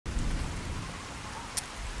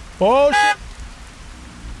Oh, shit.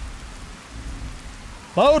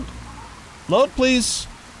 Load. Load, please.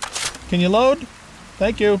 Can you load?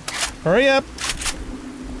 Thank you. Hurry up.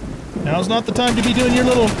 Now's not the time to be doing your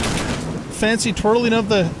little fancy twirling of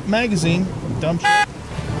the magazine. Dumb shit.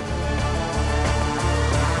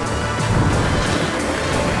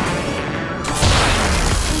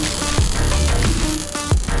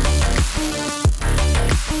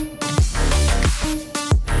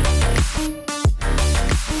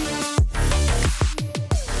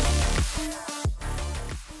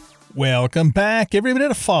 Welcome back, everybody,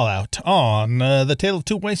 to Fallout on the Tale of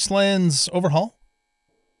Two Wastelands overhaul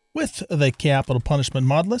with the Capital Punishment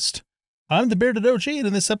mod list. I'm the Bearded OG, and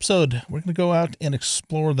in this episode, we're going to go out and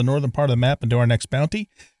explore the northern part of the map and do our next bounty.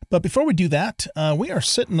 But before we do that, we are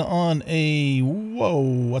sitting on a... Whoa,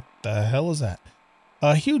 what the hell is that?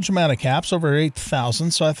 A huge amount of caps, over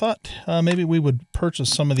 8,000, so I thought maybe we would purchase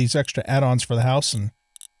some of these extra add-ons for the house and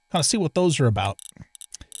kind of see what those are about.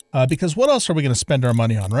 Because what else are we going to spend our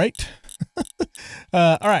money on, right?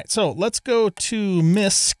 All right, so let's go to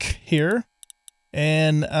Misk here.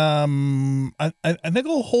 And I think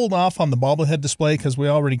I'll hold off on the bobblehead display because we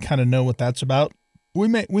already kind of know what that's about. We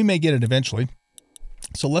may get it eventually.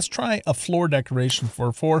 So let's try a floor decoration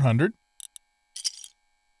for 400.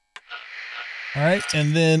 All right,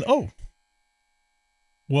 and then, oh.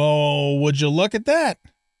 Well, would you look at that?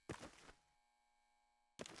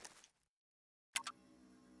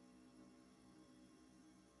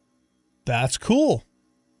 That's cool.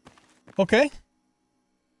 Okay.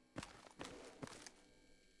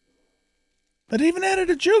 It even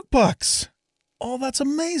added a jukebox. Oh, that's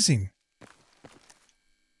amazing.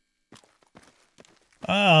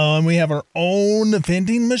 Oh, and we have our own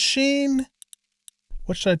vending machine.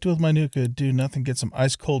 What should I do with my Nuka? Do nothing. Get some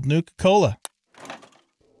ice cold Nuka-Cola.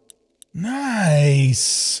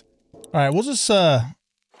 Nice. All right, we'll just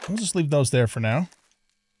leave those there for now.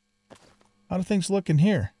 How do things look in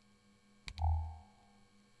here?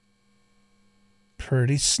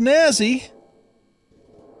 Pretty snazzy.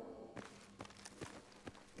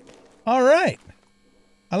 All right.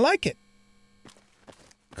 I like it.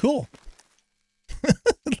 Cool.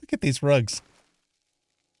 Look at these rugs.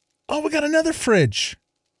 Oh, we got another fridge.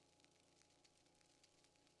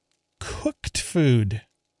 Cooked food.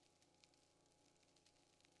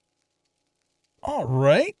 All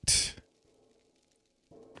right.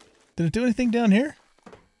 Did it do anything down here?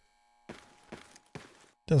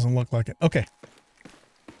 Doesn't look like it. Okay.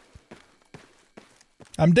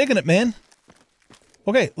 I'm digging it, man.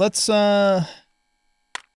 Okay, let's try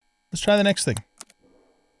the next thing.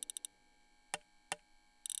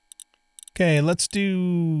 Okay, let's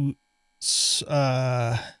do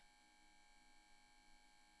a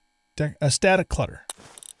static clutter.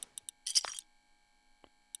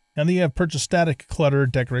 Now that you have purchased static clutter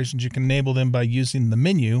decorations, you can enable them by using the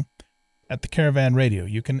menu at the caravan radio.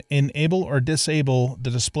 You can enable or disable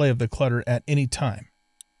the display of the clutter at any time.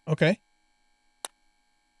 Okay.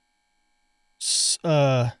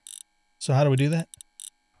 So how do we do that?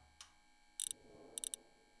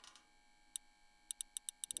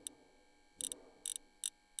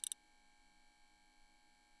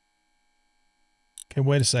 Okay,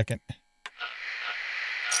 wait a second.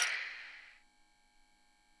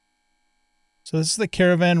 So this is the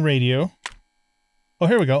caravan radio. Oh,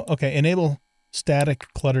 here we go. Okay, enable static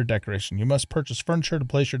clutter decoration. You must purchase furniture to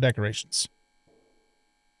place your decorations.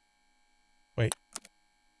 Wait.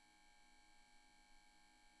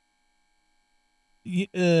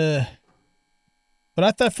 But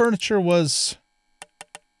I thought furniture was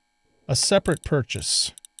a separate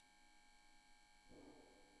purchase.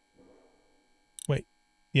 Wait,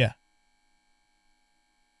 yeah.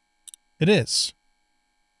 It is.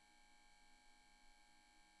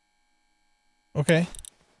 Okay.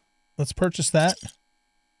 Let's purchase that.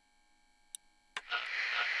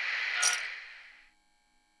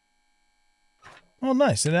 Oh,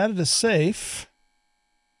 nice. It added a safe.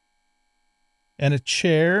 And a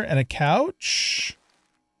chair and a couch.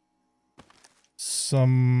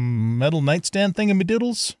 Some metal nightstand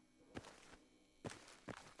thingamadoodles.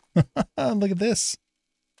 Look at this.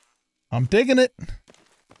 I'm digging it.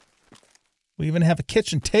 We even have a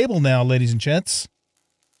kitchen table now, ladies and gents.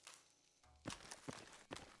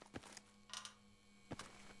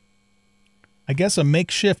 I guess a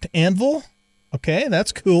makeshift anvil. Okay,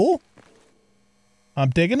 that's cool. I'm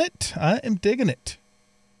digging it. I am digging it.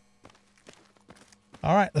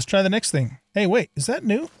 All right, let's try the next thing. Hey, wait, is that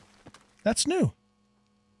new? That's new.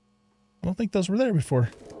 I don't think those were there before.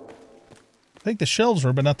 I think the shelves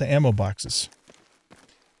were, but not the ammo boxes.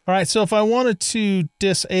 All right, so if I wanted to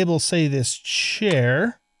disable, say, this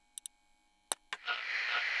chair.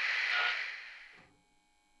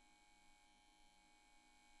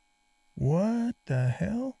 What the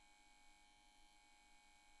hell?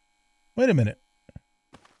 Wait a minute.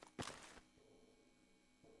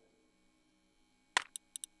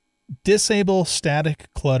 Disable static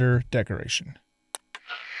clutter decoration.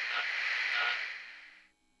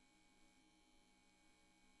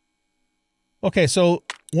 Okay, so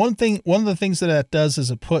one of the things that that does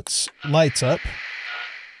is it puts lights up.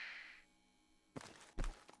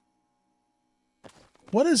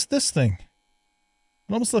 What is this thing?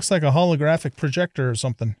 It almost looks like a holographic projector or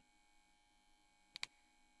something.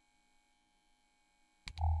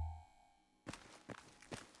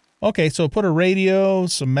 Okay, so put a radio,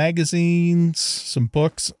 some magazines, some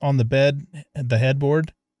books on the bed, the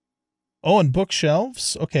headboard. Oh, and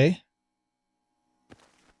bookshelves. Okay.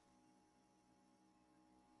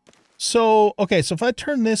 So, okay, so if I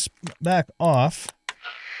turn this back off.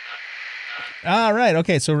 All right,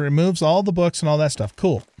 okay, so it removes all the books and all that stuff.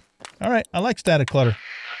 Cool. All right, I like static clutter.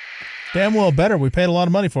 Damn well better. We paid a lot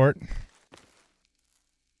of money for it.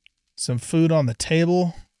 Some food on the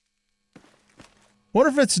table.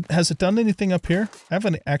 Wonder if has it done anything up here? I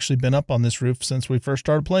haven't actually been up on this roof since we first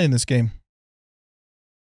started playing this game.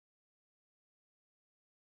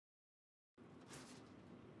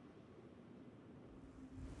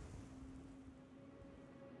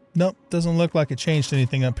 Nope, doesn't look like it changed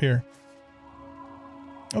anything up here.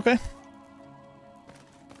 Okay.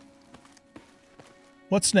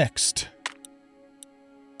 What's next?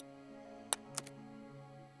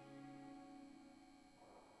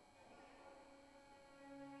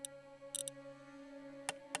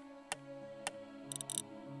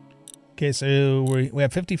 Okay, so we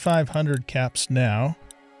have 5,500 caps now.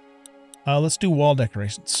 Let's do wall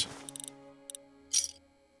decorations.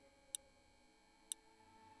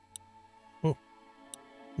 Oh,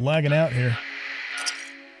 lagging out here.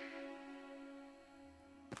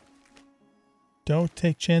 Don't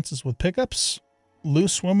take chances with pickups.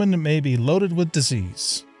 Loose woman may be loaded with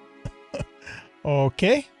disease.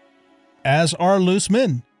 Okay. As are loose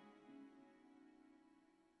men.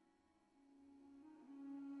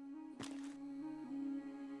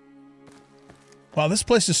 Wow, this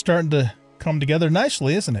place is starting to come together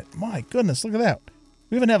nicely, isn't it? My goodness, look at that.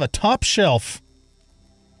 We even have a top shelf.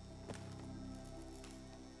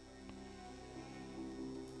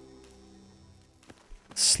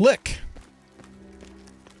 Slick.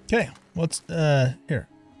 Okay, what's here?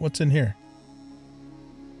 What's in here?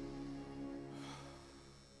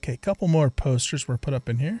 Okay, a couple more posters were put up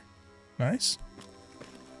in here. Nice.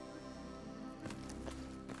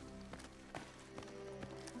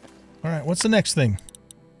 All right, what's the next thing?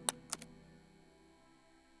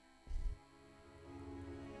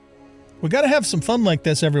 We got to have some fun like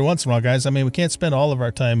this every once in a while, guys. I mean, we can't spend all of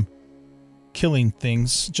our time killing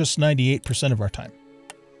things, just 98% of our time.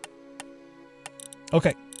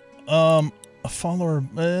 Okay. A follower.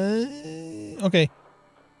 Okay.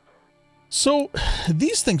 So,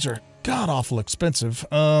 these things are god-awful expensive.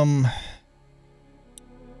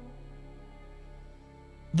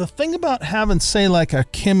 The thing about having, say, like a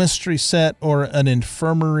chemistry set or an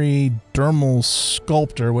infirmary dermal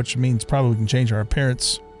sculptor, which means probably we can change our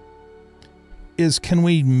appearance, is can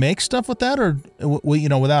we make stuff with that, or you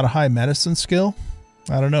know, without a high medicine skill?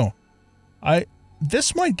 I don't know.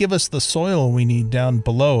 This might give us the soil we need down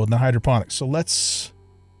below in the hydroponics. So let's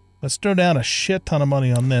throw down a shit ton of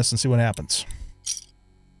money on this and see what happens.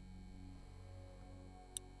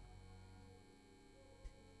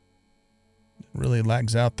 Really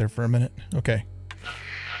lags out there for a minute. Okay.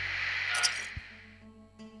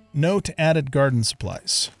 Note added garden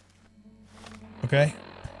supplies. Okay.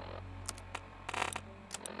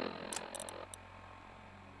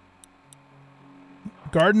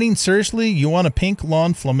 Gardening, seriously? You want a pink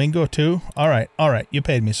lawn flamingo too? All right, you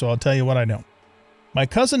paid me, so I'll tell you what I know. My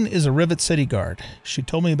cousin is a Rivet City guard. She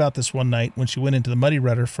told me about this one night when she went into the Muddy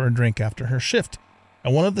Rudder for a drink after her shift,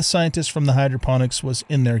 and one of the scientists from the hydroponics was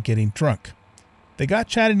in there getting drunk. They got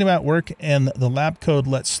chatting about work, and the lab code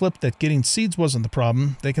let slip that getting seeds wasn't the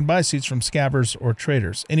problem. They can buy seeds from scabbers or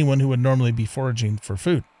traders, anyone who would normally be foraging for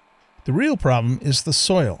food. The real problem is the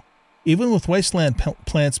soil. Even with wasteland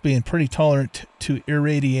plants being pretty tolerant to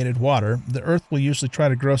irradiated water, the earth will usually try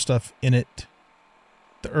to grow stuff in it.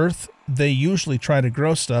 The earth they usually try to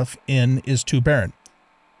grow stuff in is too barren.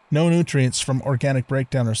 No nutrients from organic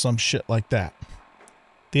breakdown or some shit like that.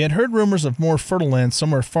 They had heard rumors of more fertile land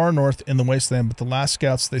somewhere far north in the wasteland, but the last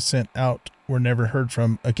scouts they sent out were never heard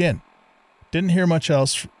from again. Didn't hear much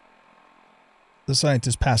else. The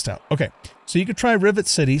scientist passed out. Okay, so you could try Rivet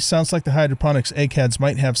City. Sounds like the hydroponics eggheads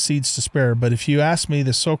might have seeds to spare, but if you ask me,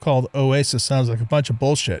 the so-called oasis sounds like a bunch of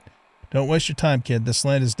bullshit. Don't waste your time, kid. This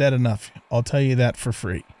land is dead enough. I'll tell you that for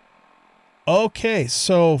free. Okay,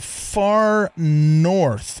 so far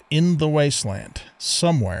north in the wasteland,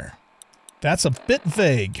 somewhere. That's a bit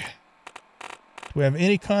vague. Do we have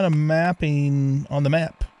any kind of mapping on the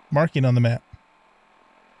map? Marking on the map?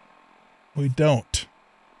 We don't.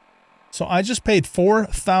 So I just paid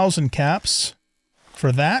 4,000 caps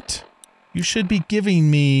for that. You should be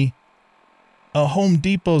giving me a Home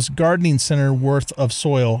Depot's gardening center worth of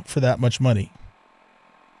soil for that much money.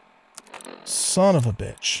 Son of a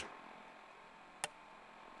bitch.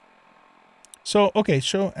 So, okay,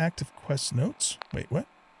 show active quest notes. Wait, what?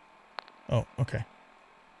 Oh, okay.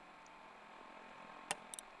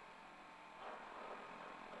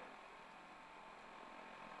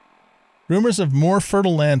 Rumors of more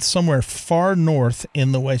fertile land somewhere far north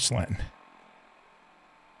in the wasteland.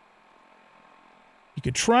 You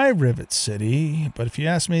could try Rivet City, but if you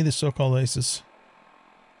ask me, the so-called oasis...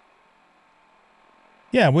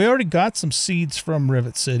 Yeah, we already got some seeds from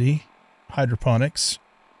Rivet City. Hydroponics.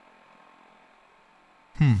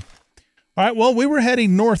 All right, well, we were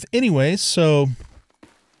heading north anyways, so...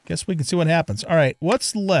 guess we can see what happens. All right,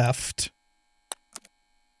 what's left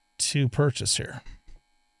to purchase here?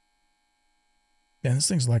 Yeah, this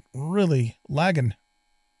thing's like really lagging.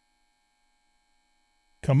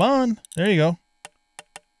 Come on. There you go.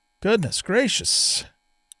 Goodness gracious.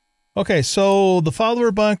 Okay, so the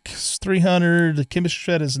follower bunk is 300. The chemistry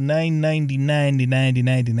shred is 990, 90, 90,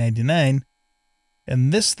 90, 99.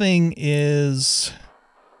 And this thing is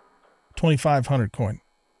 2,500 coin.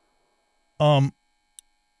 I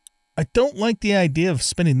don't like the idea of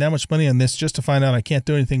spending that much money on this just to find out I can't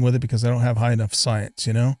do anything with it because I don't have high enough science,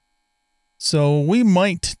 you know? So we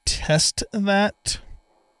might test that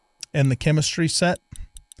in the chemistry set.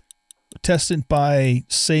 Test it by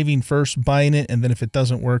saving first, buying it, and then if it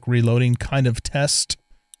doesn't work, reloading kind of test.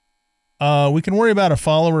 We can worry about a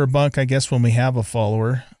follower bunk, I guess, when we have a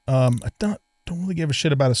follower. I don't really give a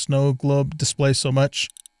shit about a snow globe display so much.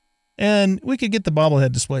 And we could get the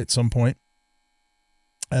bobblehead display at some point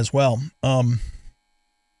as well. But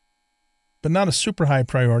not a super high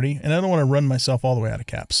priority, and I don't want to run myself all the way out of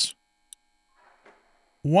caps.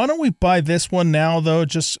 Why don't we buy this one now, though,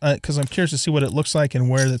 just because I'm curious to see what it looks like and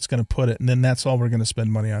where that's going to put it, and then that's all we're going to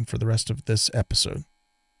spend money on for the rest of this episode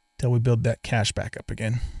until we build that cash back up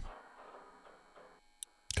again.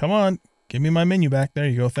 Come on, give me my menu back. There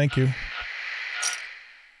you go. Thank you.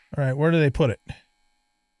 All right, where do they put it?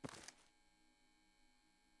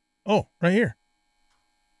 Oh, right here.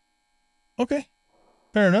 Okay,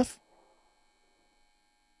 fair enough.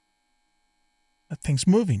 That thing's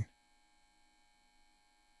moving.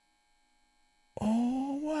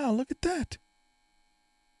 Oh, wow, look at that.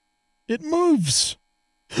 It moves.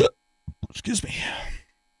 Excuse me.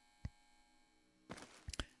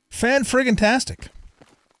 Fan-friggin-tastic.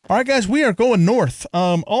 All right, guys, we are going north.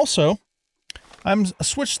 Also, I'm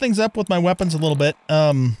switched things up with my weapons a little bit.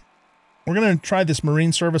 We're going to try this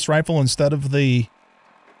Marine Service rifle instead of the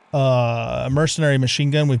mercenary machine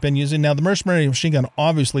gun we've been using. Now, the mercenary machine gun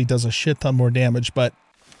obviously does a shit ton more damage, but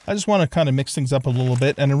I just want to kind of mix things up a little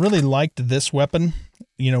bit, and I really liked this weapon,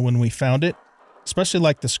 you know, when we found it. Especially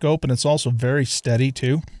like the scope, and it's also very steady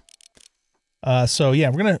too. So yeah,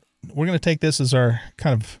 we're gonna take this as our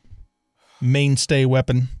kind of mainstay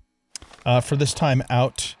weapon for this time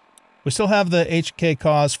out. We still have the HK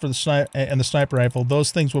cause for the sniper rifle.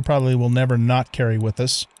 Those things will never not carry with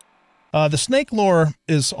us. The snake lore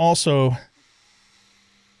is also,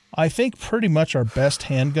 I think, pretty much our best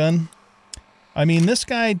handgun. I mean, this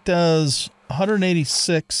guy does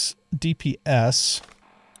 186 DPS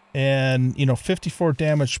and, you know, 54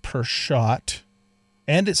 damage per shot.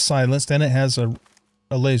 And it's silenced, and it has a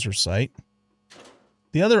laser sight.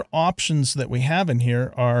 The other options that we have in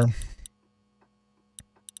here are...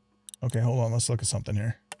 Okay, hold on. Let's look at something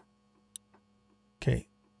here. Okay.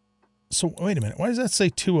 So, wait a minute. Why does that say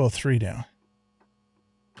 203 now?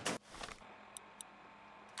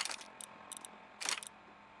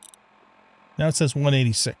 Now it says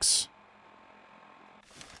 186.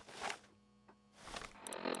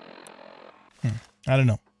 I don't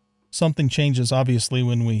know. Something changes, obviously,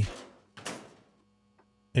 when we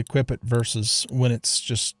equip it versus when it's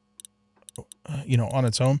just, you know, on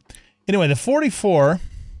its own. Anyway, the 44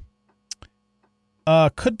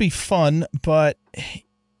 could be fun, but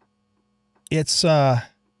it's, I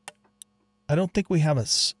don't think we have a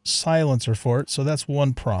silencer for it, so that's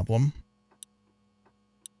one problem.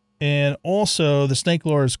 And also, the snake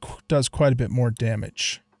lore does quite a bit more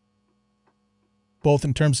damage, both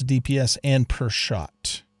in terms of DPS and per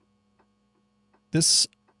shot. This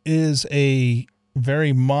is a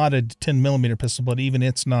very modded 10mm pistol, but even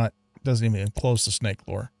it's not, doesn't even close the snake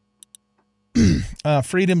lore.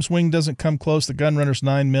 Freedom's wing doesn't come close. The Gunrunner's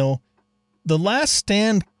 9mm. The Last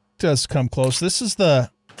Stand does come close.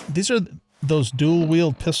 These are those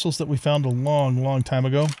dual-wield pistols that we found a long, long time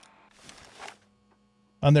ago.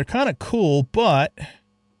 And they're kind of cool, but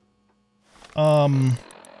they're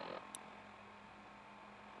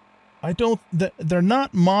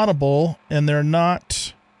not moddable, and they're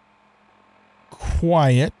not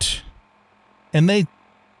quiet, and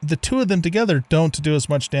the two of them together don't do as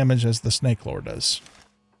much damage as the snake lore does.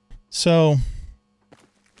 So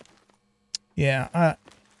yeah, I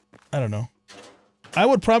don't know. I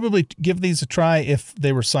would probably give these a try if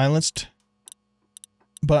they were silenced,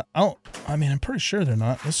 but I mean, I'm pretty sure they're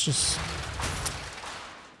not. Let's just...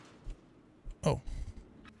 Oh.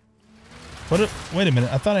 Wait a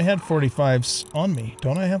minute. I thought I had 45s on me.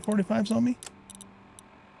 Don't I have 45s on me?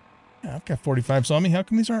 Yeah, I've got 45s on me. How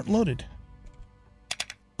come these aren't loaded?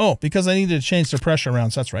 Oh, because I needed to change the pressure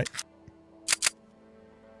rounds. That's right.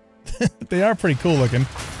 They are pretty cool looking.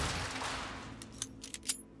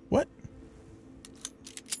 What?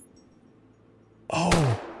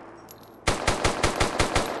 Oh.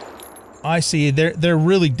 I see. They're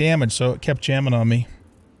really damaged, so it kept jamming on me.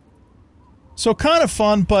 So kind of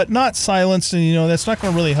fun, but not silenced, and you know, that's not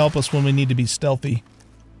going to really help us when we need to be stealthy.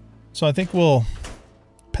 So I think we'll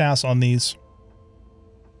pass on these.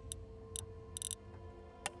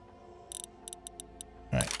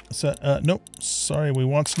 Alright, so, nope, sorry, we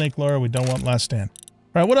want snake lore, we don't want Last Stand.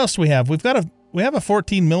 Alright, what else do we have? We have a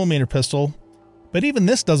 14mm pistol, but even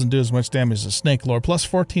this doesn't do as much damage as snake lore, plus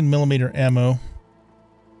 14mm ammo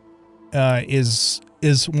is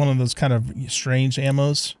one of those kind of strange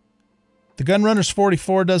ammos. The Gunrunner's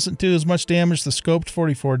 44 doesn't do as much damage, the scoped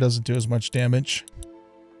 44 doesn't do as much damage.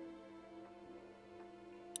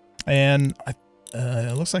 And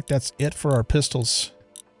it looks like that's it for our pistols.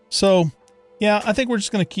 So, yeah, I think we're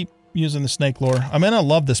just going to keep using the snake lore. I mean, I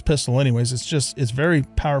love this pistol anyways. It's very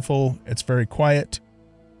powerful. It's very quiet.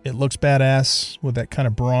 It looks badass with that kind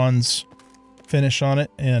of bronze finish on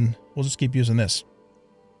it. And we'll just keep using this.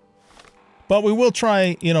 But we will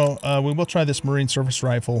try, you know, we will try this Marine Service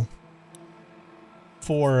Rifle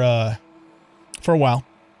for a while.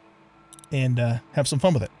 And have some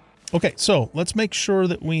fun with it. Okay, so let's make sure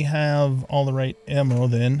that we have all the right ammo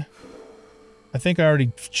then. I think I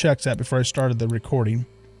already checked that before I started the recording.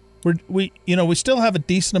 We still have a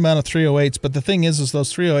decent amount of 308s, but the thing is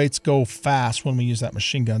those 308s go fast when we use that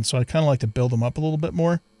machine gun, so I kind of like to build them up a little bit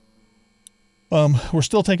more. We're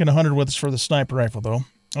still taking 100 with us for the sniper rifle, though.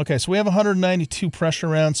 Okay, so we have 192 pressure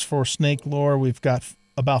rounds for snake lore. We've got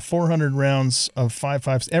about 400 rounds of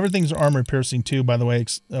 5.5s. Everything's armor piercing too, by the way.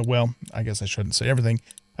 Well, I guess I shouldn't say everything.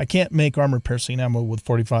 I can't make armor piercing ammo with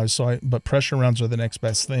 45s, but pressure rounds are the next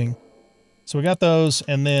best thing. So we got those,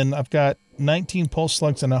 and then I've got 19 pulse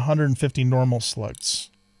slugs and 150 normal slugs.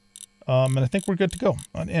 And I think we're good to go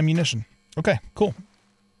on ammunition. Okay, cool.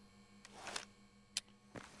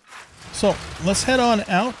 So let's head on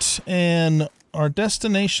out, and our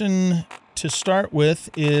destination to start with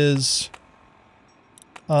is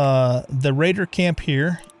the Raider camp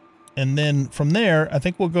here. And then from there, I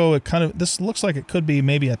think we'll go this looks like it could be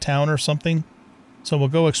maybe a town or something. So we'll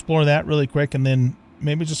go explore that really quick, and then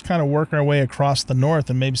maybe just kind of work our way across the north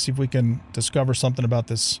and maybe see if we can discover something about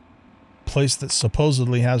this place that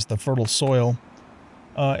supposedly has the fertile soil,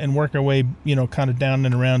 and work our way, you know, kind of down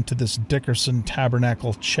and around to this Dickerson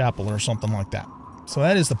Tabernacle Chapel or something like that. So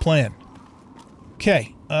that is the plan.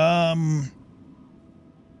 Okay.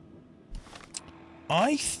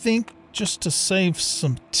 I think just to save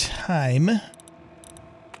some time,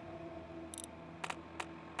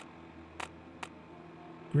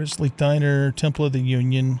 Grizzly Diner, Temple of the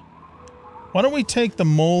Union. Why don't we take the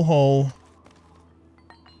mole hole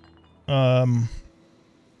to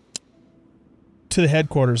the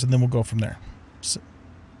headquarters, and then we'll go from there. So,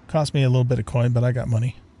 cost me a little bit of coin, but I got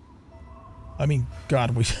money. I mean,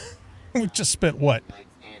 God, we just spent what?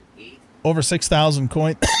 Over 6,000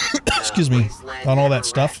 coin. Excuse me, on all that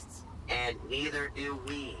stuff. And neither do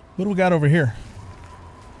we. What do we got over here?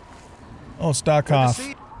 Oh, stock off.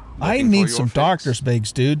 I need some doctor's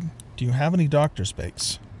bakes, dude. Do you have any doctor's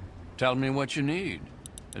bakes? Tell me what you need,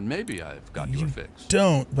 and maybe I've got your fix.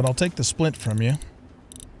 Don't, but I'll take the splint from you.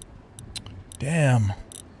 Damn.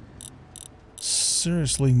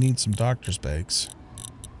 Seriously need some doctor's bakes.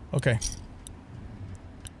 Okay.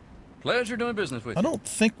 Pleasure doing business with you. I don't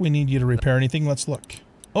think we need you to repair anything. Let's look.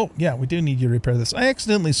 Oh, yeah, we do need you to repair this. I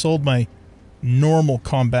accidentally sold my normal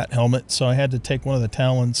combat helmet, so I had to take one of the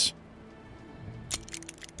talons.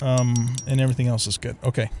 And everything else is good.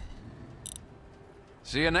 Okay.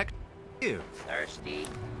 See you next. You thirsty?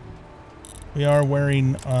 We are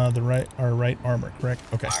wearing our right armor, correct?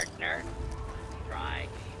 Okay. Partner, try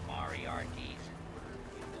Moriarty's.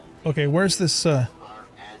 Okay, where's this As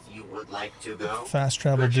you would like to go. fast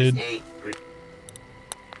travel Purchase dude? a-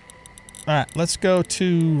 Alright, let's go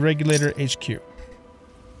to Regulator HQ.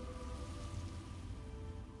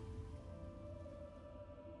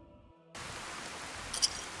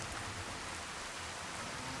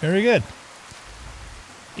 Very good.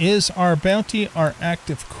 Is our bounty our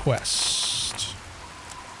active quest?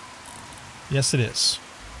 Yes, it is.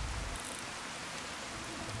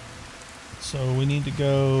 So we need to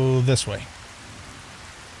go this way.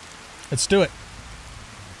 Let's do it.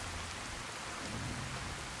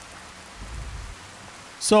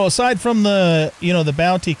 So aside from the, the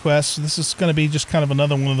bounty quest, this is going to be just kind of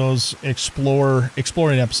another one of those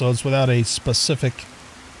exploring episodes without a specific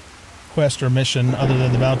quest or mission other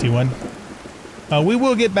than the bounty one. We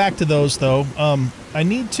will get back to those though.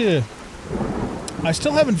 I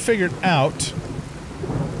still haven't figured out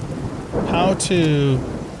how to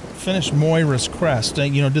finish Moira's crest,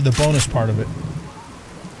 did the bonus part of it.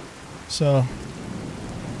 So,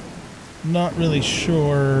 not really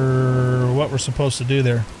sure what we're supposed to do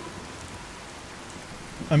there.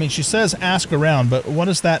 I mean, she says ask around, but what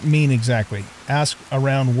does that mean exactly? Ask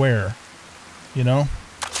around where? You know?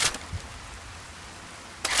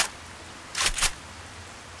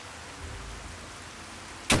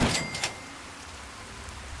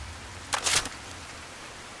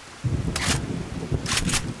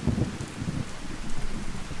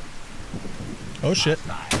 Oh shit.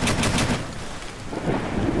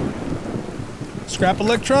 Scrap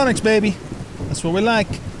electronics, baby. That's what we like.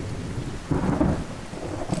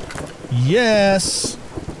 Yes.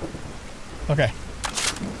 Okay.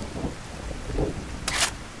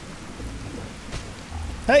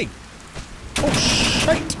 Hey. Oh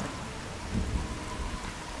shit.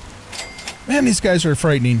 Man, these guys are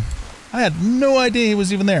frightening. I had no idea he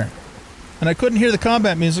was even there. And I couldn't hear the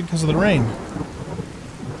combat music because of the rain.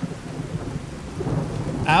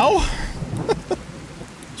 Ow!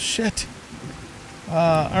 Shit.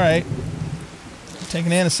 Alright. Take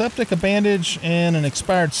an antiseptic, a bandage, and an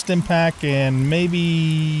expired stim pack, and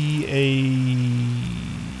maybe a...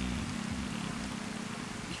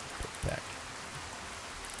 pack.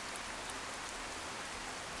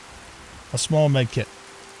 A small med kit.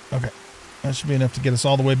 Okay. That should be enough to get us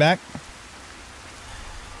all the way back.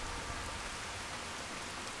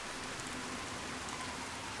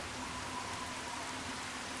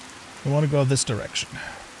 We want to go this direction.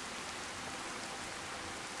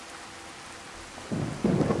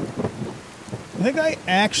 I think I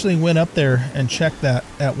actually went up there and checked that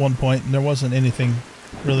at one point, and there wasn't anything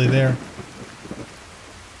really there.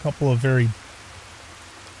 A couple of very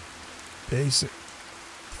basic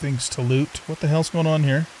things to loot. What the hell's going on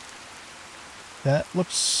here? That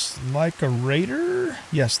looks like a raider?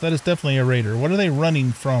 Yes, that is definitely a raider. What are they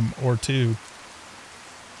running from or to?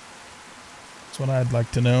 That's what I'd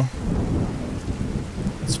like to know.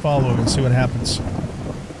 Let's follow him and see what happens.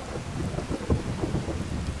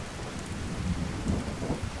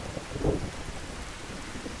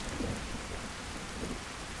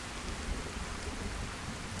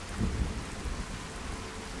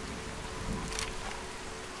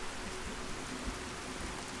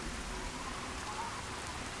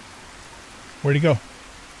 Where'd he go?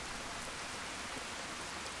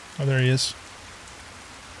 Oh, there he is.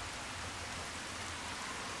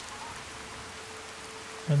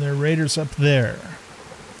 Are there raiders up there?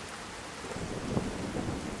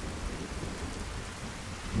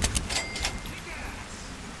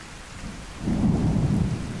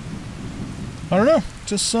 I don't know.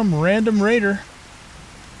 Just some random raider.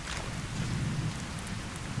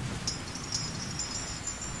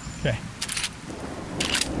 Okay.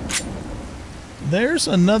 There's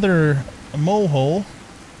another mole hole.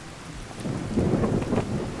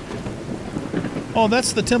 Oh,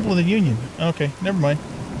 that's the Temple of the Union. Okay, never mind.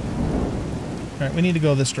 Alright, we need to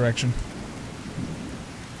go this direction.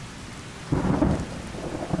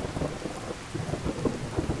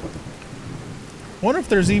 Wonder if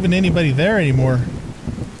there's even anybody there anymore.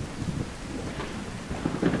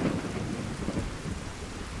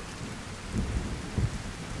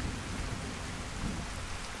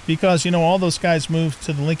 Because, you know, all those guys moved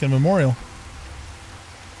to the Lincoln Memorial.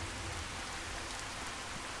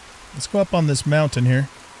 Let's go up on this mountain here.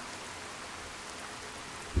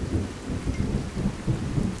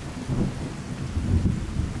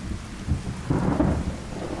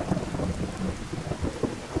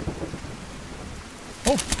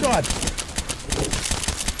 Oh, God.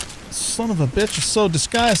 Son of a bitch is so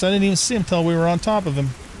disguised I didn't even see him till we were on top of him.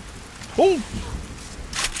 Oh!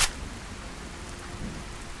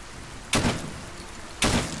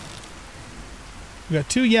 We got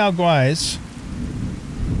 2 Yao Guais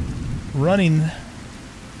running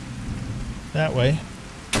that way.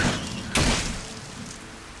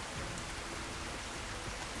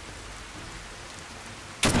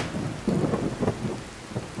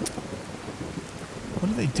 What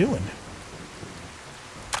are they doing?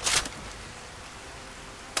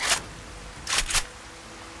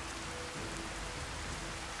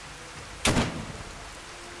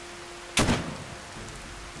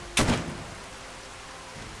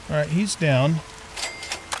 All right, he's down.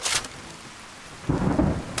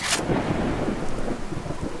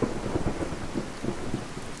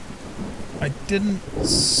 I didn't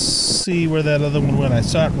see where that other one went. I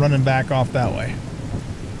saw it running back off that way.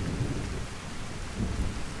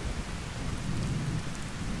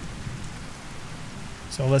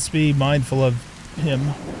 So let's be mindful of him.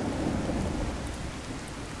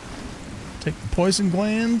 Take the poison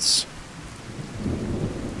glands.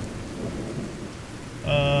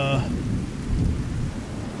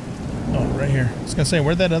 Oh, right here. I was gonna say,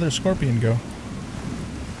 where'd that other scorpion go?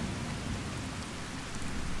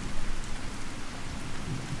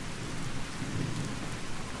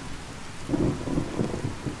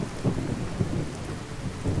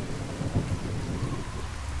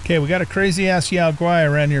 Okay, we got a crazy-ass Yao Guai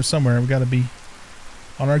around here somewhere. We got to be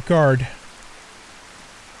on our guard.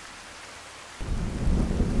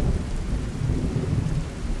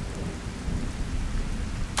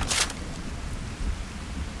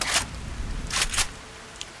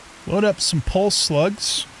 Load up some pulse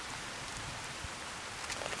slugs.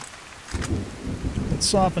 Let's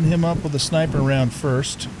soften him up with a sniper round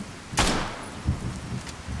first.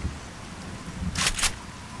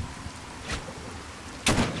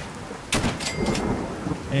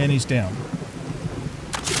 And he's down.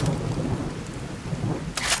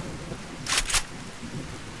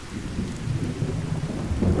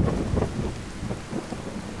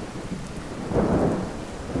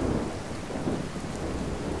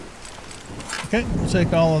 Okay, we'll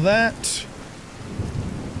take all of that.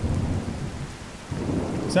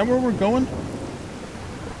 Is that where we're going?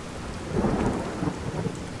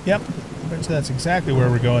 Yep, I bet you that's exactly where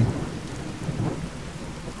we're going.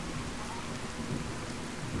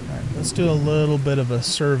 Alright, let's do a little bit of a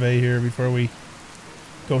survey here before we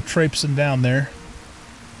go traipsing down there.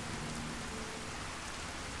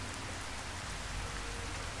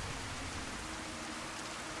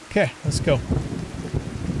 Okay, let's go.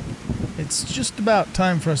 It's just about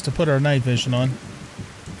time for us to put our night vision on.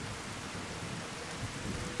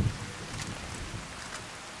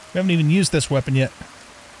 We haven't even used this weapon yet.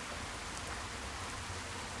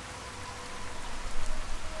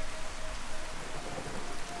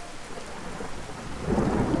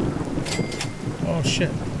 Oh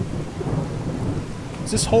shit.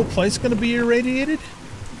 Is this whole place going to be irradiated?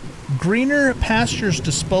 Greener Pastures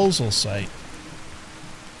Disposal Site.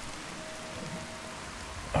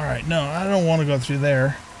 Alright, no, I don't want to go through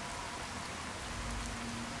there.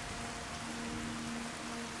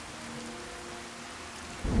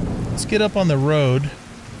 Let's get up on the road.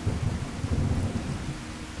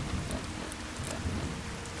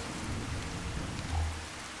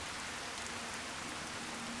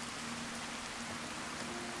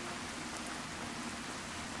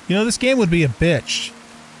 You know, this game would be a bitch.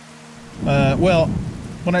 Well,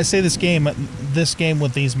 when I say this game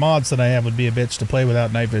with these mods that I have would be a bitch to play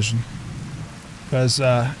without night vision. Because,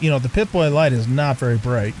 you know, the Pip-Boy light is not very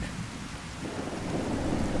bright.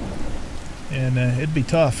 And it'd be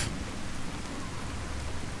tough.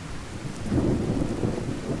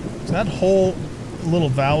 So that whole little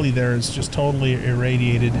valley there is just totally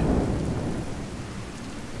irradiated.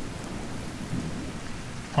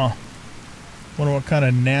 Huh. Wonder what kind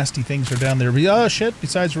of nasty things are down there. Oh shit,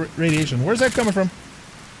 besides radiation. Where's that coming from?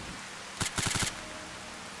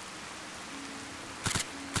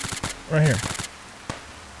 Right here.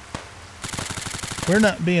 We're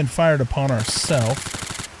not being fired upon ourselves.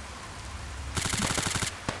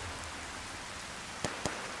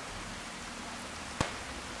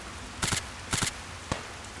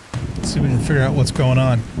 Let's see if we can figure out what's going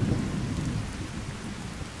on.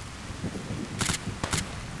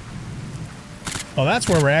 Oh, that's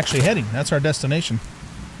where we're actually heading. That's our destination.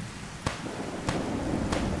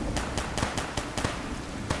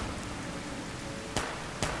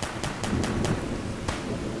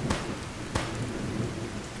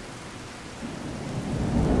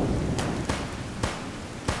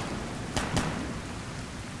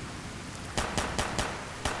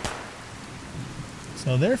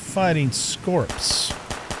 So they're fighting Scorps.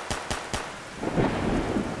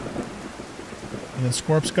 And the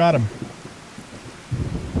Scorps got him.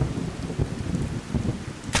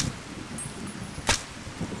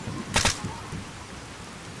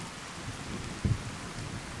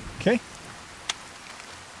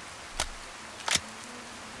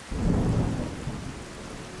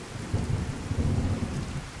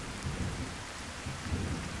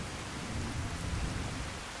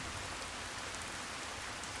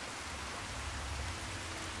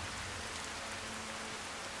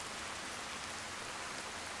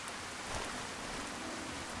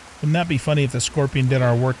 Wouldn't that be funny if the Scorpion did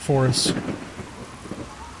our work for us?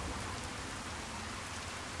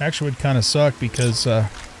 Actually, it would kind of suck because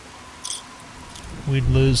we'd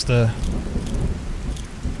lose the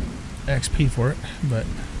XP for it, but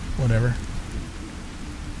whatever.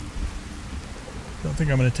 Don't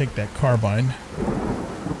think I'm going to take that carbine.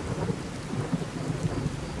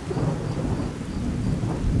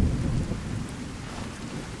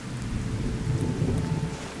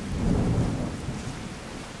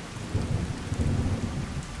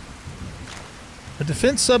 A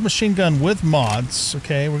defense submachine gun with mods.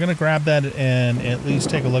 Okay, we're going to grab that and at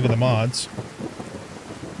least take a look at the mods.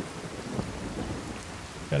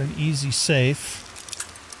 Got an easy safe.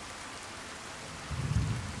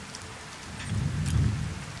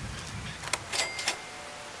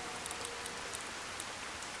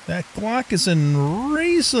 That Glock is in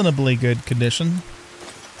reasonably good condition.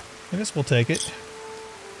 I guess we'll take it.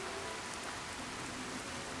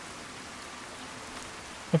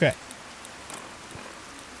 Okay.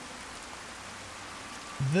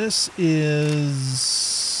 This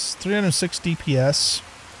is 306 DPS.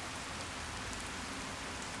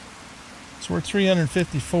 It's worth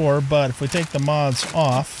 354, but if we take the mods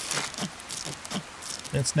off,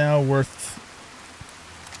 it's now worth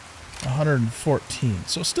 114.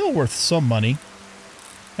 So still worth some money.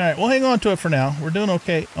 Alright, we'll hang on to it for now. We're doing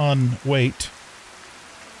okay on weight.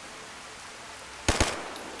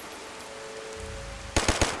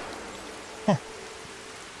 Huh.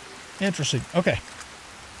 Interesting. Okay.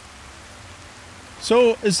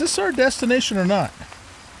 So, is this our destination or not?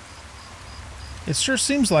 It sure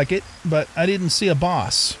seems like it, but I didn't see a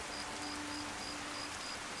boss.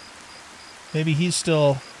 Maybe he's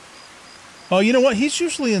still... Oh, you know what? He's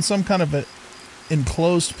usually in some kind of an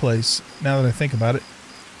enclosed place, now that I think about it.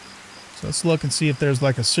 So let's look and see if there's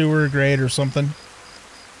like a sewer grate or something.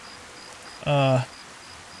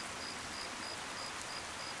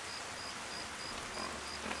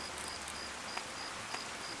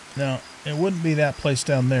 No, it wouldn't be that place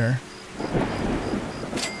down there.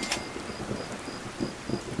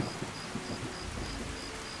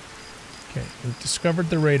 Okay, we've discovered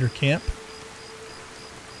the raider camp.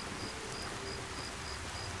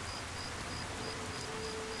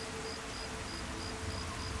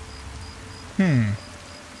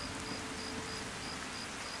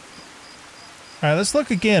 Alright, let's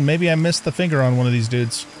look again. Maybe I missed the finger on one of these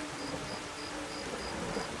dudes.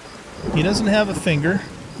 He doesn't have a finger.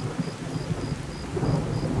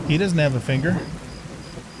 He doesn't have a finger.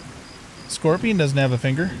 Scorpion doesn't have a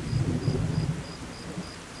finger.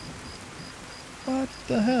 What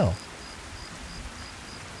the hell?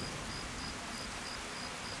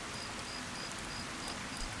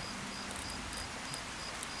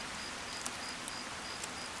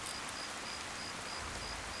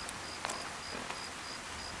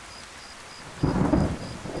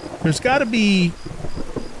 There's got to be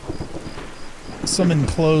some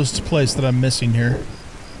enclosed place that I'm missing here.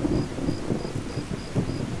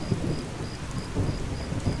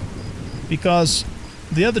 Because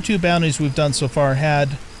the other two bounties we've done so far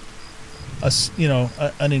had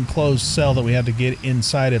an enclosed cell that we had to get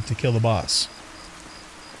inside of to kill the boss.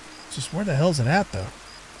 Just where the hell is it at, though?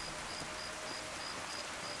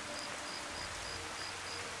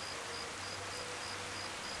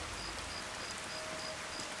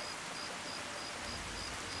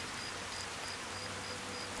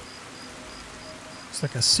 It's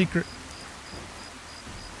like a secret.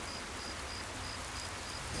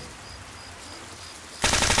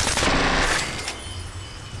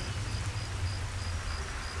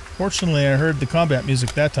 Fortunately, I heard the combat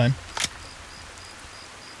music that time.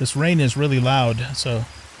 This rain is really loud, so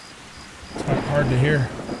it's hard to hear.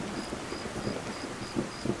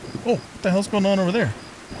 Oh, what the hell's going on over there?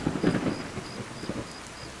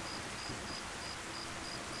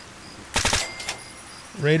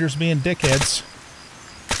 Raiders being dickheads.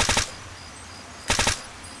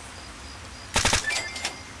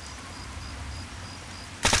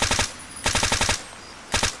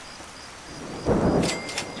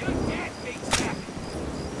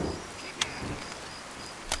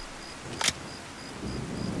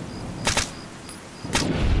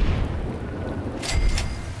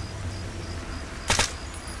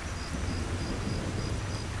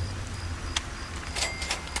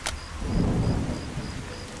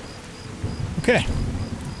 Okay.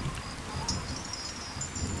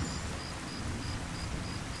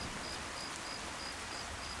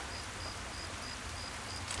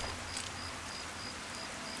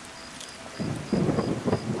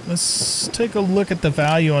 Let's take a look at the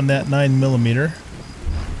value on that 9mm.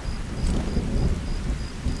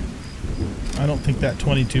 I don't think that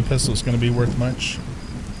 22 pistol is going to be worth much.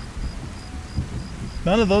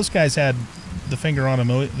 None of those guys had the finger on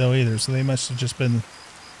them though either, so they must have just been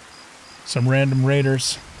some random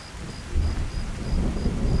raiders.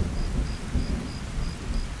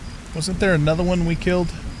 Wasn't there another one we killed?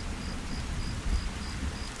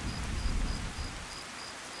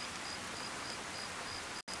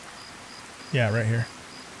 Yeah, right here.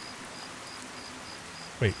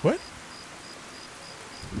 Wait, what?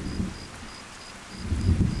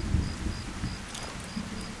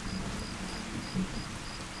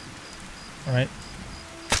 All right.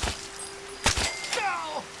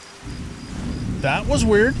 That was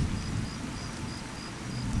weird.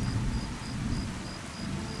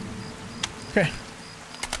 Okay.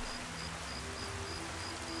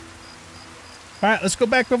 All right, let's go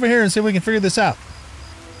back over here and see if we can figure this out.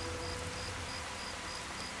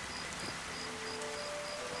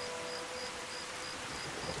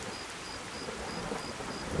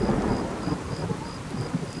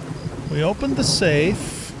 We opened the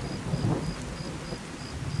safe.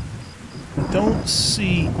 I don't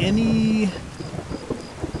see any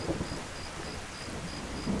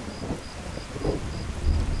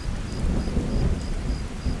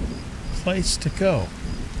place to go.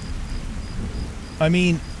 I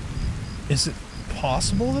mean, is it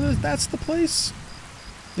possible that that's the place?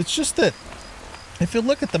 It's just that if you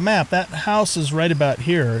look at the map, that house is right about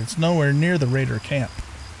here. It's nowhere near the raider camp.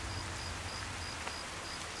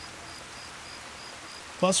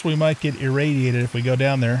 Plus, we might get irradiated if we go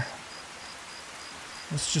down there.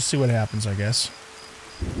 Let's just see what happens, I guess.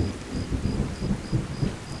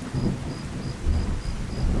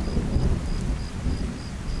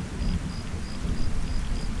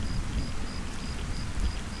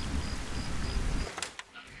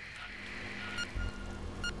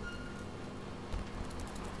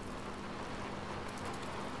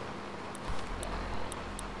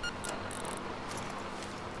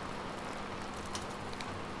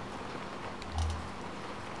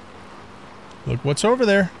 Look what's over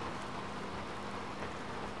there.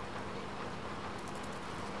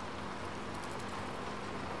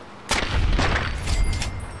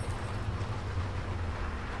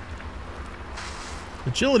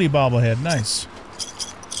 Agility bobblehead, nice.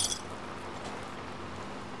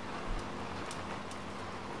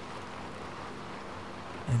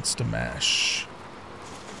 Insta-mash.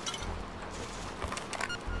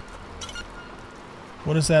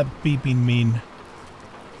 What does that beeping mean?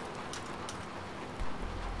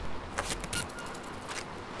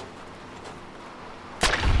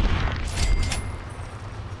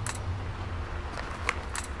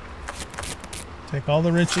 Take all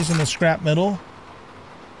the wrenches and the scrap metal.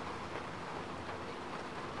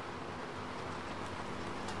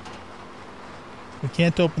 We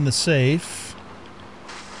can't open the safe.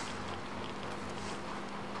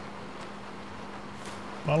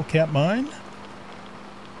 Bottle cap mine.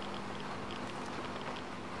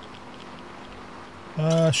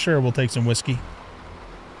 Sure, we'll take some whiskey.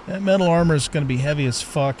 That metal armor is going to be heavy as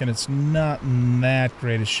fuck, and it's not in that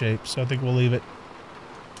great a shape, so I think we'll leave it.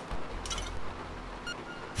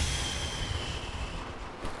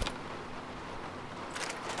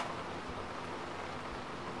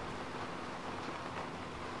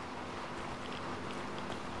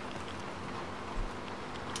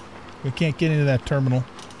 We can't get into that terminal.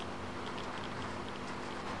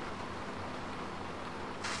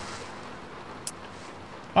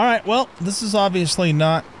 Alright, well, this is obviously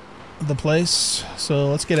not the place, so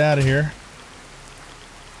let's get out of here.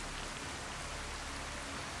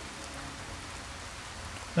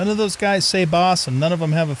 None of those guys say boss, and none of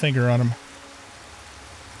them have a finger on them.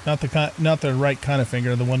 Not the right kind of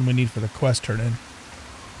finger, the one we need for the quest turn in.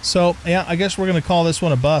 So, yeah, I guess we're going to call this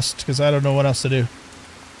one a bust, because I don't know what else to do.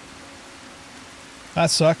 That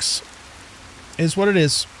sucks. Is what it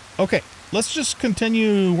is. Okay, let's just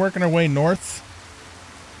continue working our way north.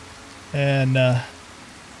 And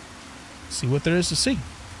see what there is to see.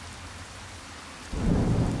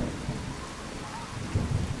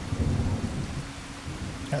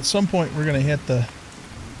 At some point we're going to hit the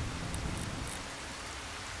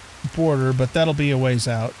border, but that'll be a ways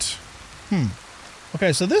out.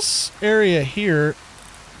 Okay, so this area here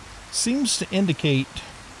seems to indicate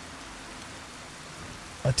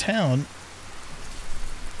a town.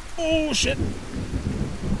 Oh, shit.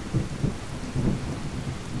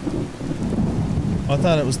 I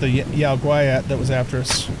thought it was the Yao-Guayat that was after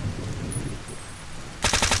us.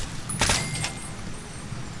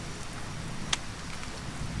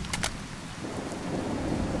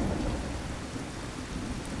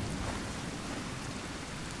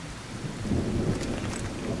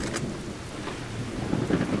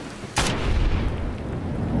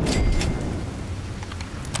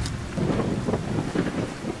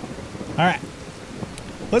 Alright.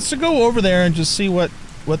 Let's go over there and just see what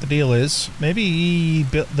the deal is. Maybe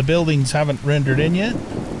the buildings haven't rendered in yet.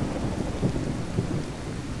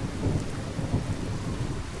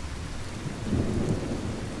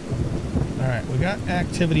 Alright, we got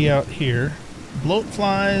activity out here. Bloat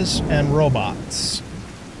flies and robots.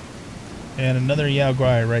 And another Yao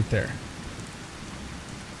Guai right there.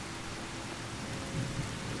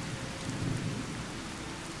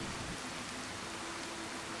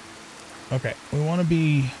 Okay, we want to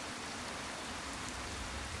be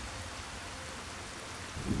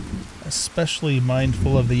especially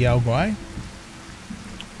mindful of the Yao Guai.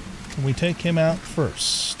 We take him out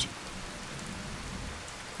first.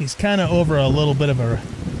 He's kind of over a little bit of a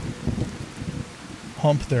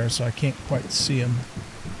hump there, so I can't quite see him.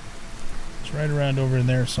 It's right around over in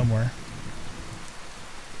there somewhere.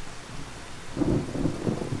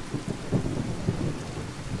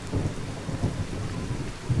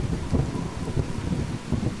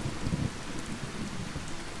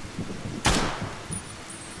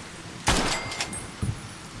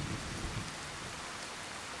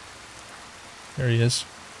 There he is.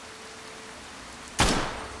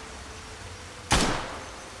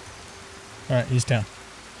 Alright, he's down.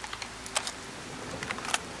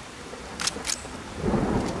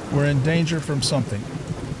 We're in danger from something.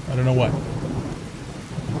 I don't know what.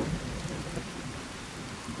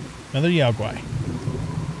 Another Yao Guai.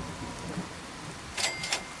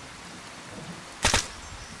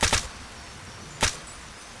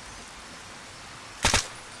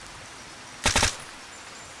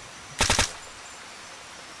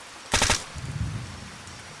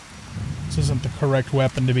 This isn't the correct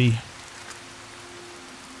weapon to be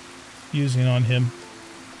using on him.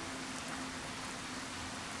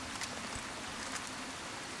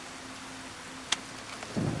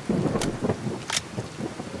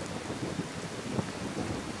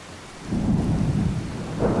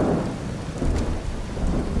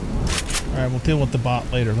 Alright, we'll deal with the bot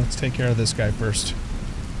later. Let's take care of this guy first.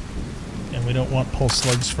 And we don't want pulse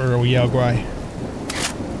slugs for a Yao Guai.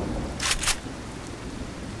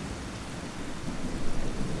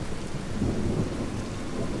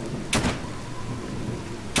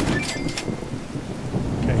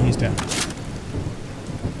 Okay, he's down.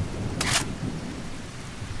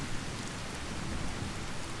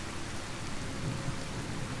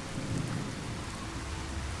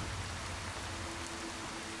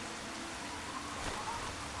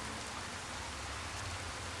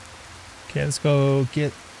 Okay, let's go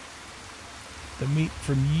get the meat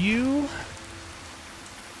from you.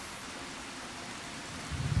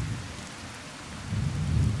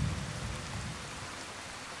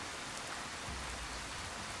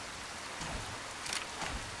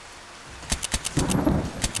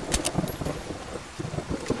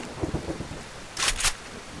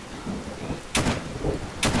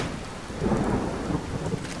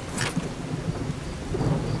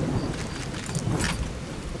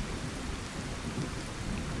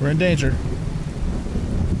 We're in danger.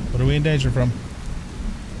 What are we in danger from?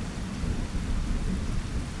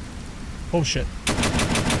 Oh shit.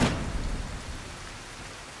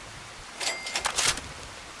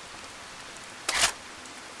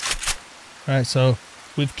 Alright, so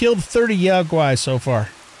we've killed 30 Yao Guai so far.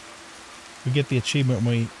 We get the achievement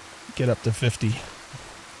when we get up to 50.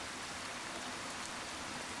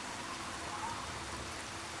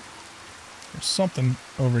 There's something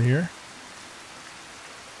over here.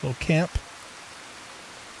 Little camp.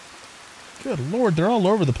 Good lord, they're all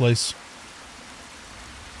over the place.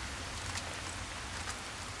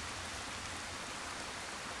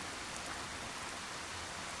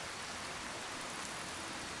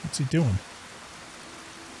 What's he doing?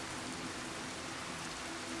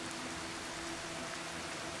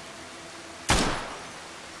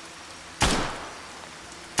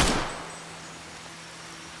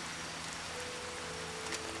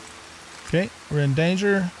 Okay, we're in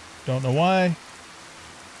danger. Don't know why.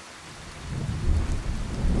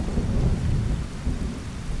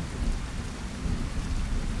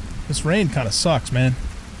 This rain kind of sucks, man.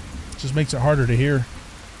 It just makes it harder to hear.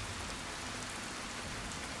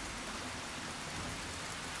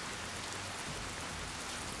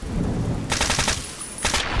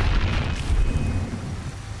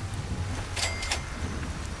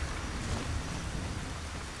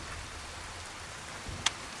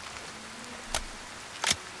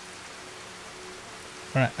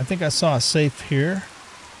 Alright, I think I saw a safe here.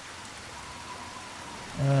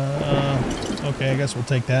 Okay, I guess we'll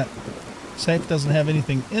take that. Safe doesn't have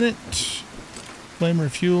anything in it. Flame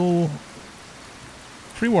refuel.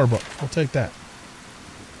 Pre-war book. We'll take that.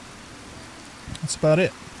 That's about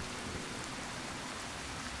it.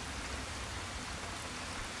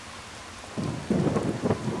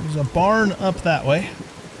 There's a barn up that way.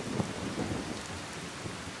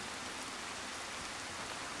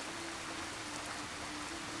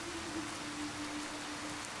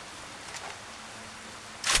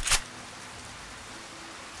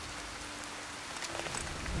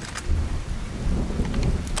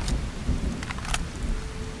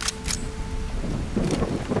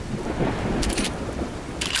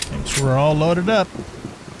 We're all loaded up.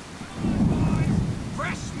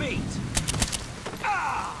 Fresh meat.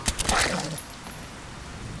 Ah!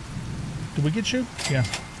 Did we get you? Yeah.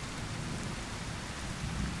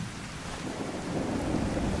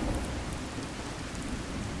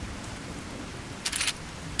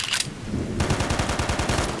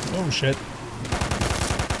 Oh shit.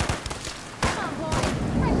 Come on, boy.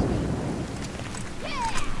 Fresh meat. Yeah!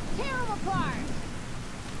 Tear 'em apart.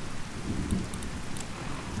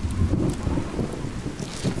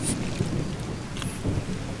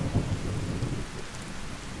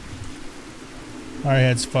 Our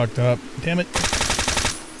head's fucked up. Damn it.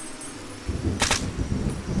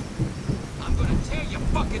 I'm gonna tear your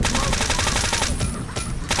fucking throat.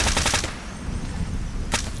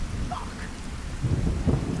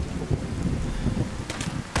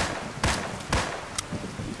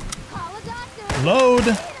 Call a doctor.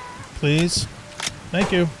 Load, please.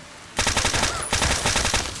 Thank you.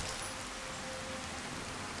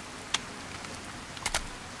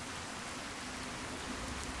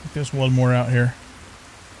 There's one more out here.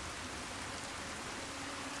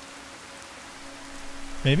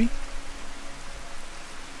 Maybe?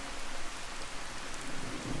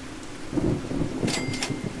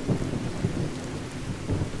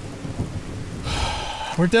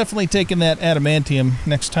 We're definitely taking that adamantium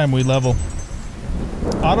next time we level.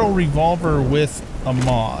 Auto revolver with a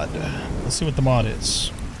mod. Let's see what the mod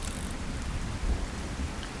is.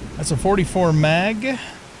 That's a 44 mag.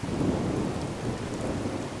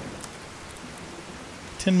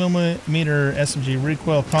 10mm SMG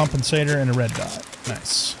recoil compensator and a red dot.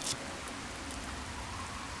 Nice.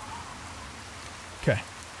 Okay.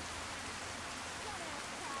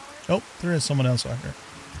 Oh, there is someone else out here.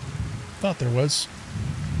 Thought there was.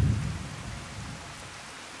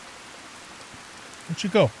 Where'd you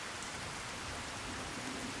go?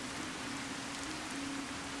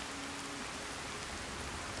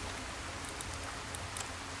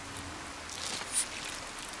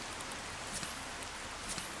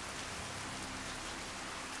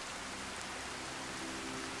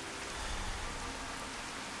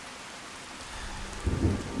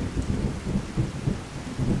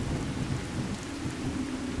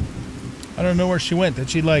 I don't know where she went. Did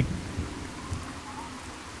she, like,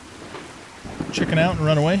 chicken out and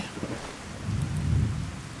run away?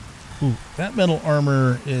 Ooh, that metal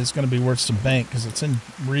armor is going to be worth some bank because it's in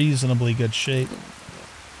reasonably good shape.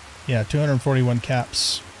 Yeah, 241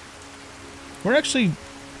 caps. We're actually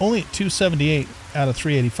only at 278 out of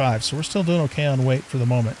 385, so we're still doing okay on weight for the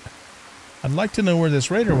moment. I'd like to know where this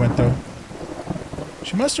raider went, though.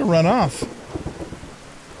 She must have run off.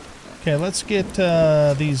 Okay, let's get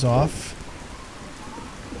these off.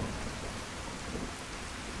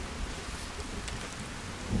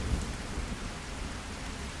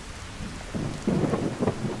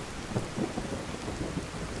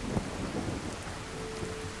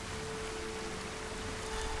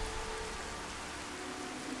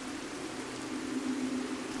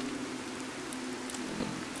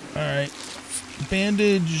 Alright.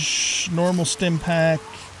 Bandage, normal stim pack,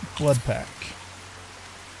 blood pack.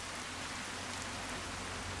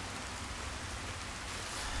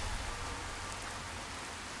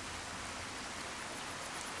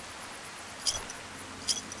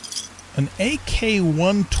 An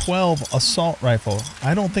AK-112 assault rifle.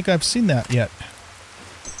 I don't think I've seen that yet.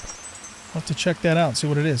 I'll have to check that out and see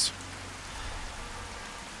what it is.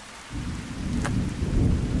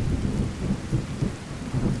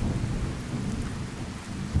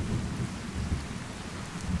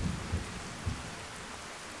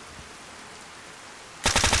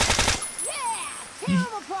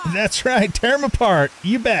 That's right, tear them apart.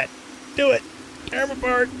 You bet. Do it. Tear them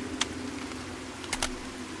apart.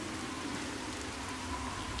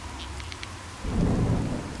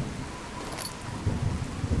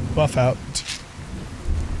 Buff out.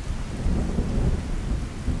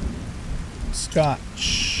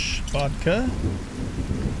 Scotch. Vodka.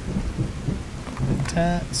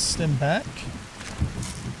 Tat stim pack.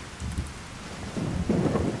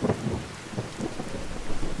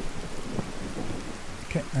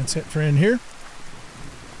 Okay, that's it for in here.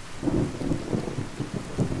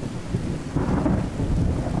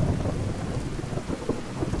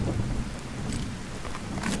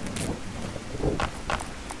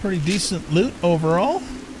 Pretty decent loot overall.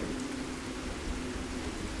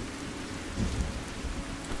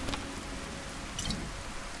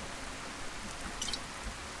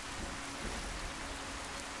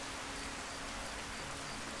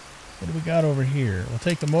 What do we got over here? We'll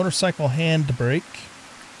take the motorcycle handbrake.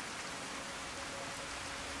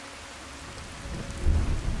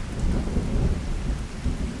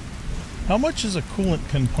 How much is a coolant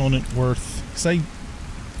component worth? Because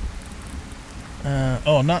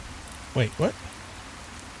oh, not... Wait, what?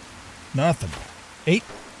 Nothing. 8?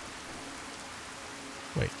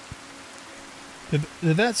 Wait.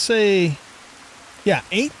 Did that say... Yeah,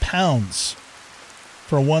 8 pounds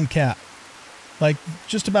for one cap. Like,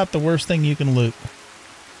 just about the worst thing you can loot.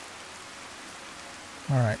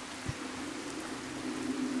 Alright.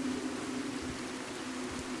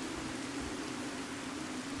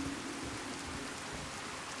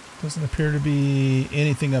 Doesn't appear to be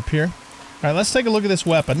anything up here. Alright, let's take a look at this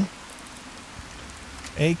weapon.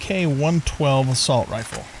 AK-112 assault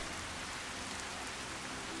rifle.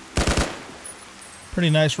 Pretty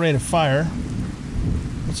nice rate of fire.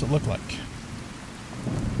 What's it look like?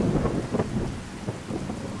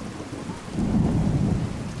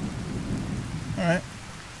 Alright.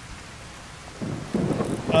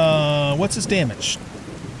 What's its damage?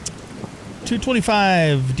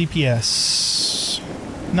 225 DPS.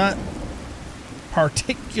 Not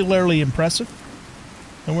particularly impressive.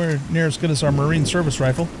 Nowhere near as good as our Marine Service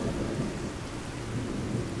rifle.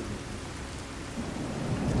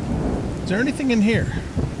 Is there anything in here?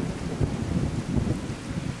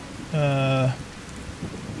 I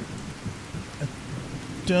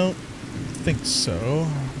don't think so.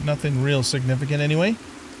 Nothing real significant anyway.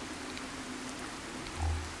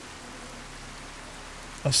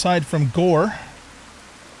 Aside from gore.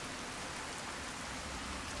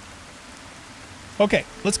 Okay,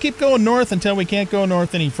 let's keep going north until we can't go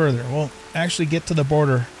north any further. We'll actually get to the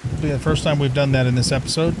border. It'll be the first time we've done that in this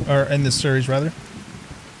episode, or in this series rather.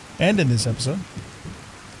 And in this episode.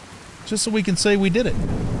 Just so we can say we did it.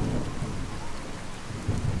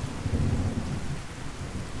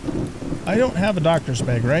 I don't have a doctor's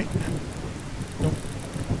bag, right? Nope.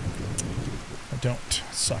 I don't.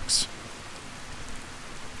 Sucks.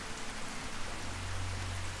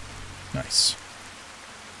 Nice.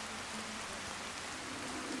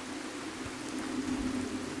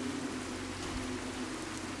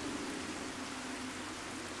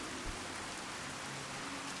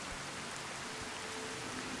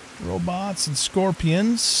 Robots and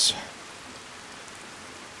scorpions.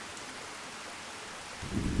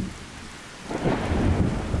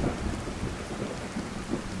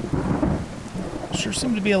 Sure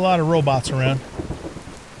seem to be a lot of robots around.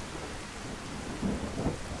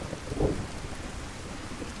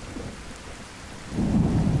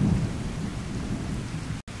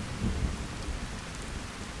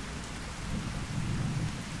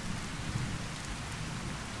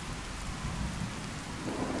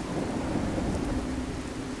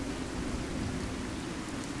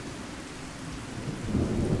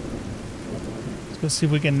 Let's see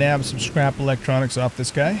if we can nab some scrap electronics off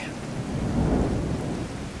this guy.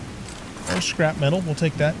 Or scrap metal, we'll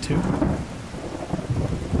take that too.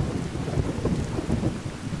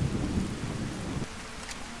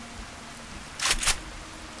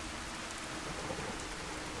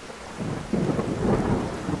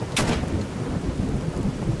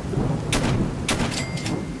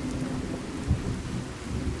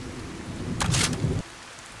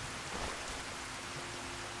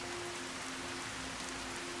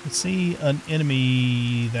 Let's see an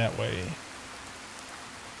enemy that way.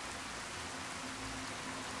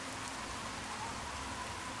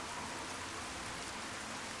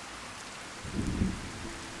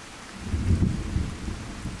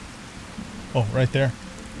 Oh, right there.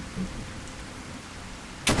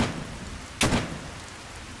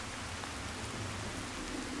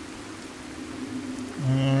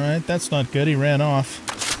 Alright, that's not good. He ran off.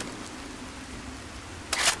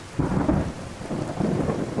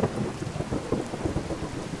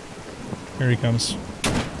 Here he comes.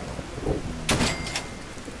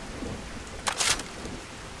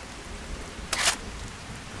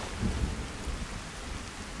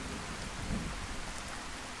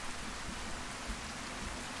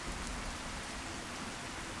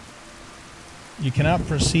 You cannot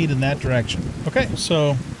proceed in that direction. Okay,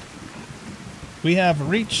 so we have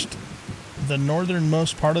reached the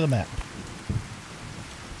northernmost part of the map.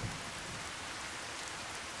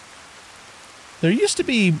 There used to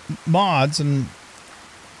be mods, and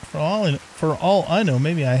for all I know,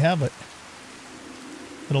 maybe I have it,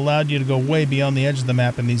 that allowed you to go way beyond the edge of the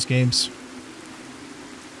map in these games.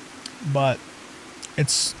 But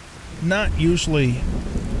it's not usually,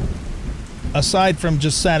 aside from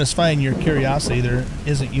just satisfying your curiosity, there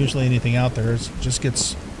isn't usually anything out there. It just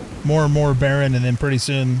gets more and more barren, and then pretty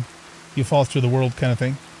soon you fall through the world kind of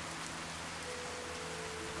thing.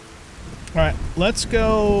 Alright, let's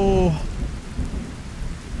go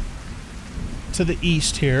to the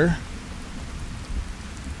east here.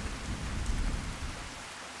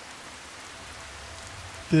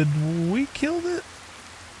 Did we kill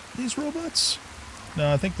these robots?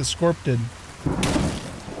 No, I think the Scorp did.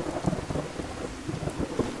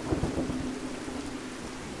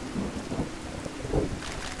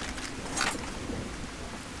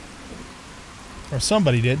 Or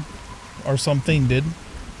somebody did. Or something did.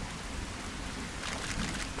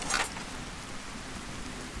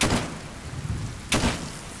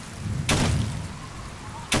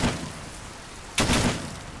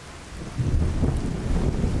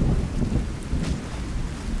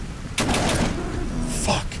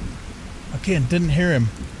 Fuck. Again, didn't hear him.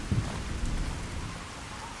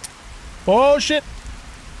 Oh, shit.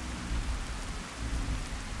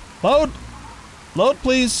 Load. Load,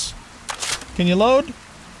 please. Can you load?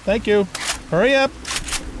 Thank you. Hurry up.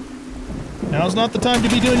 Now's not the time to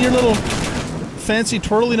be doing your little fancy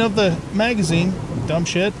twirling of the magazine. Dumb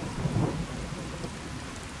shit.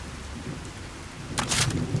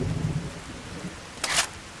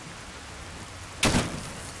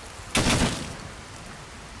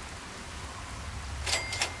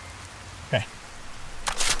 Okay.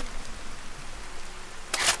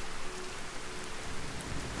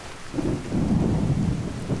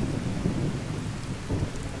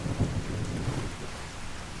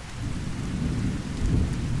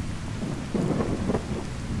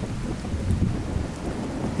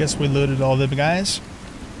 Guess we looted all the guys.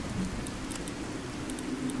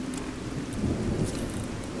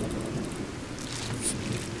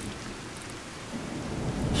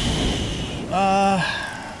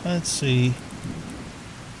 Let's see.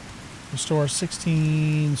 Restores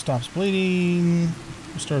 16, stops bleeding.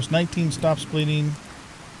 Restores 19, stops bleeding.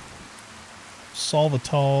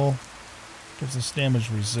 Solvital gives us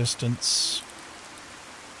damage resistance.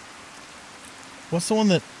 What's the one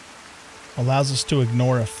that allows us to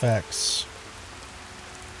ignore effects?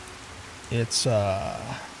 It's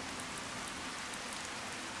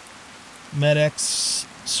Med-X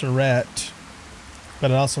Surette,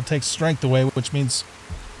 but it also takes strength away, which means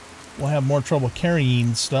we'll have more trouble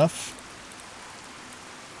carrying stuff.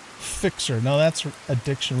 Fixer, no, that's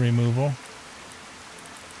addiction removal.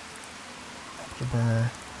 Afterburner,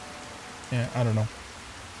 yeah, I don't know.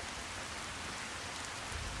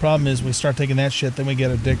 Problem is, we start taking that shit, then we get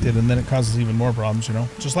addicted, and then it causes even more problems, you know?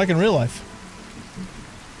 Just like in real life.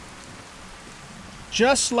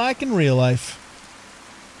 Just like in real life.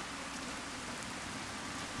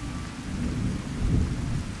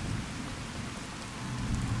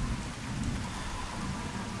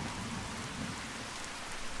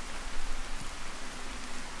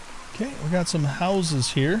 Okay, we got some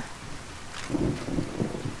houses here.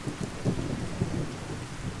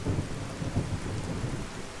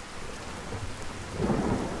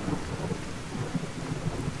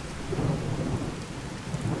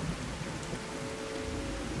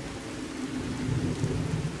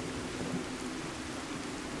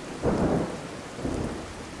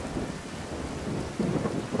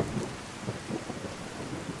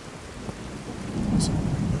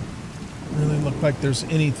 Like there's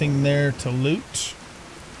anything there to loot.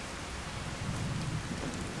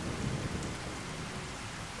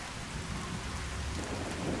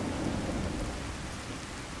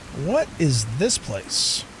 What is this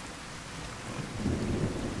place?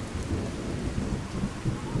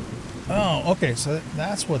 Oh, okay, so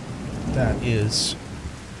that's what that is.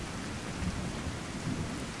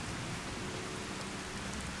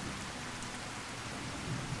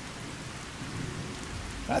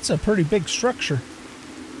 That's a pretty big structure.